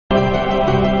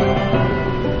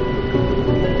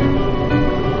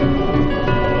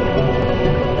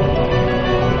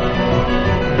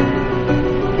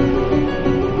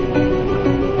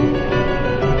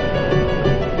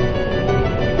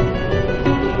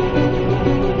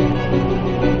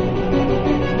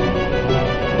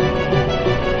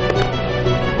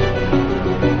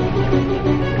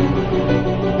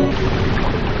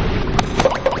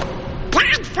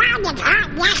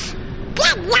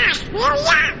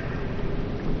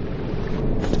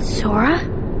Sora?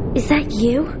 Is that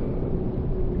you?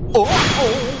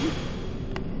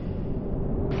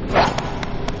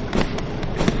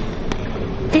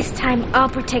 This time I'll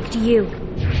protect you.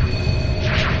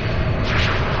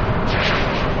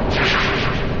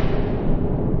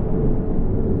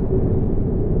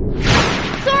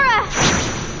 Sora!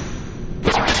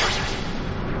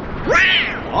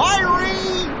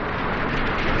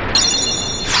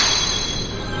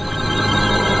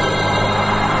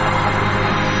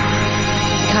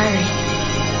 Kyrie,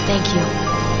 thank you.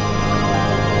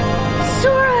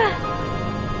 Sora!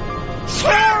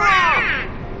 Sora!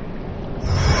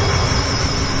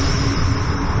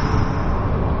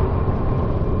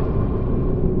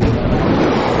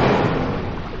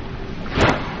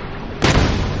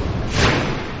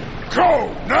 Go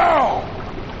now!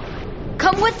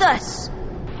 Come with us!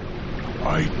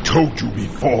 I told you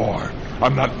before,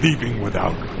 I'm not leaving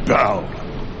without Belle.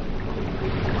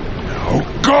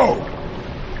 Now go!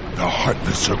 The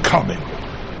Heartless are coming.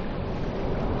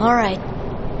 All right.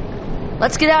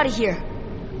 Let's get out of here.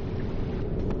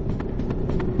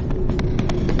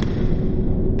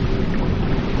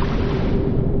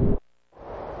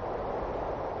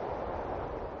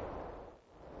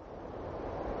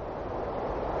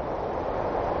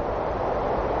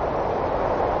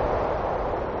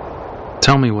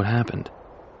 Tell me what happened.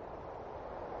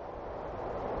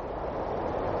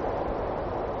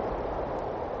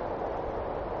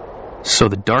 So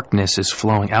the darkness is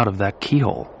flowing out of that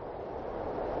keyhole.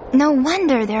 No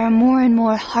wonder there are more and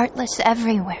more Heartless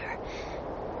everywhere.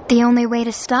 The only way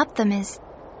to stop them is...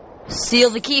 Seal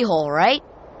the keyhole, right?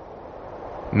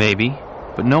 Maybe,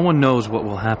 but no one knows what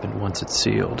will happen once it's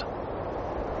sealed.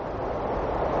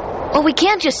 Well, we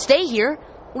can't just stay here.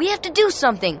 We have to do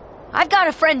something. I've got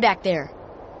a friend back there.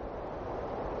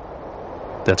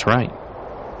 That's right.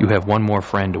 You have one more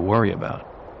friend to worry about.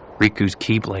 Riku's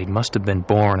Keyblade must have been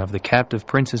born of the captive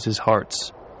princess's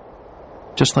hearts.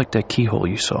 Just like that keyhole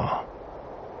you saw.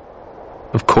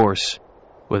 Of course,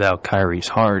 without Kyrie's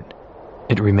heart,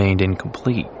 it remained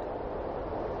incomplete.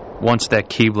 Once that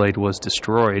Keyblade was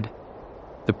destroyed,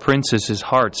 the princess's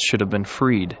hearts should have been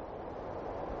freed.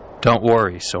 Don't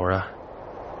worry, Sora.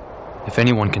 If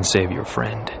anyone can save your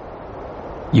friend,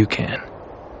 you can.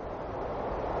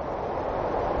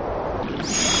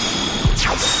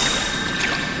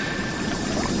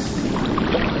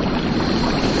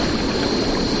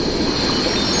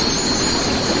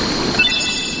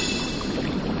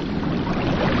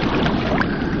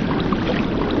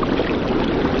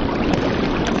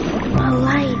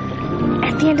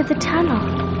 The end of the tunnel.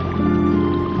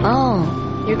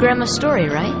 Oh, your grandma's story,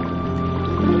 right?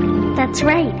 That's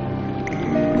right.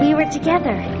 We were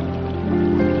together.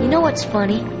 You know what's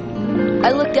funny?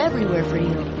 I looked everywhere for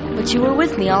you, but you were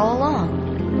with me all along.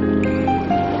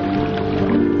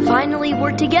 Finally,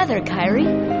 we're together, Kyrie.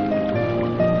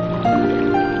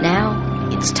 Now,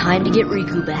 it's time to get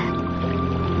Riku back.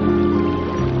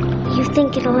 You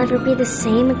think it'll ever be the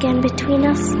same again between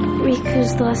us?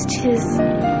 Riku's lost his...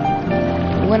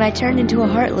 When I turned into a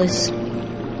Heartless,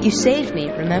 you saved me,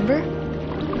 remember?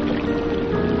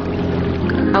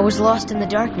 I was lost in the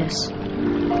darkness.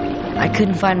 I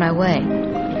couldn't find my way.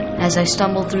 As I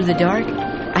stumbled through the dark,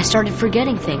 I started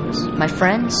forgetting things. My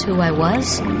friends, who I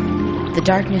was. The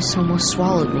darkness almost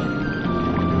swallowed me.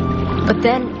 But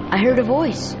then I heard a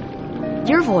voice.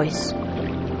 Your voice.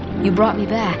 You brought me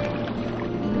back.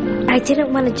 I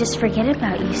didn't want to just forget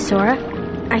about you, Sora.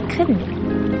 I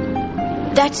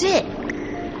couldn't. That's it.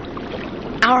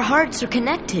 Our hearts are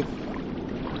connected.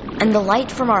 And the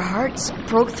light from our hearts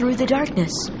broke through the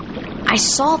darkness. I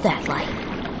saw that light.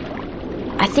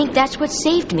 I think that's what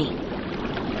saved me.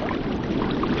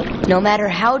 No matter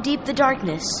how deep the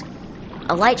darkness,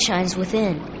 a light shines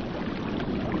within.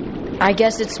 I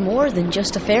guess it's more than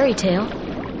just a fairy tale.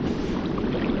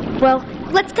 Well,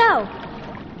 let's go.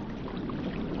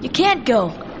 You can't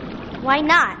go. Why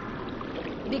not?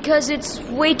 Because it's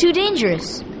way too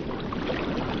dangerous.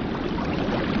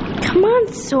 Come on,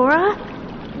 Sora.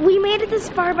 We made it this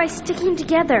far by sticking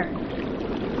together.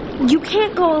 You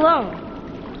can't go alone.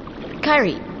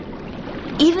 Kyrie,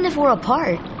 even if we're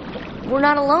apart, we're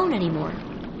not alone anymore,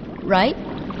 right?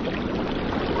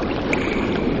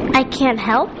 I can't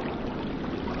help.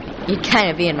 You'd kind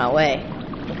of be in my way.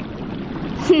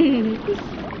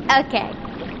 Okay.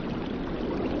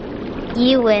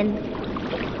 You win.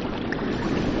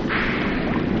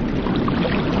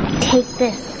 Take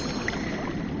this.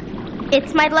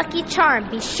 It's my lucky charm.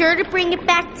 Be sure to bring it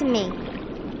back to me.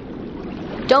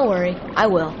 Don't worry, I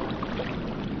will.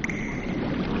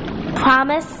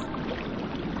 Promise?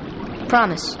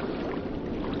 Promise.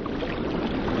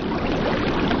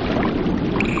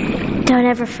 Don't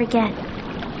ever forget,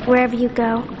 wherever you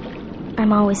go,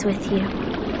 I'm always with you.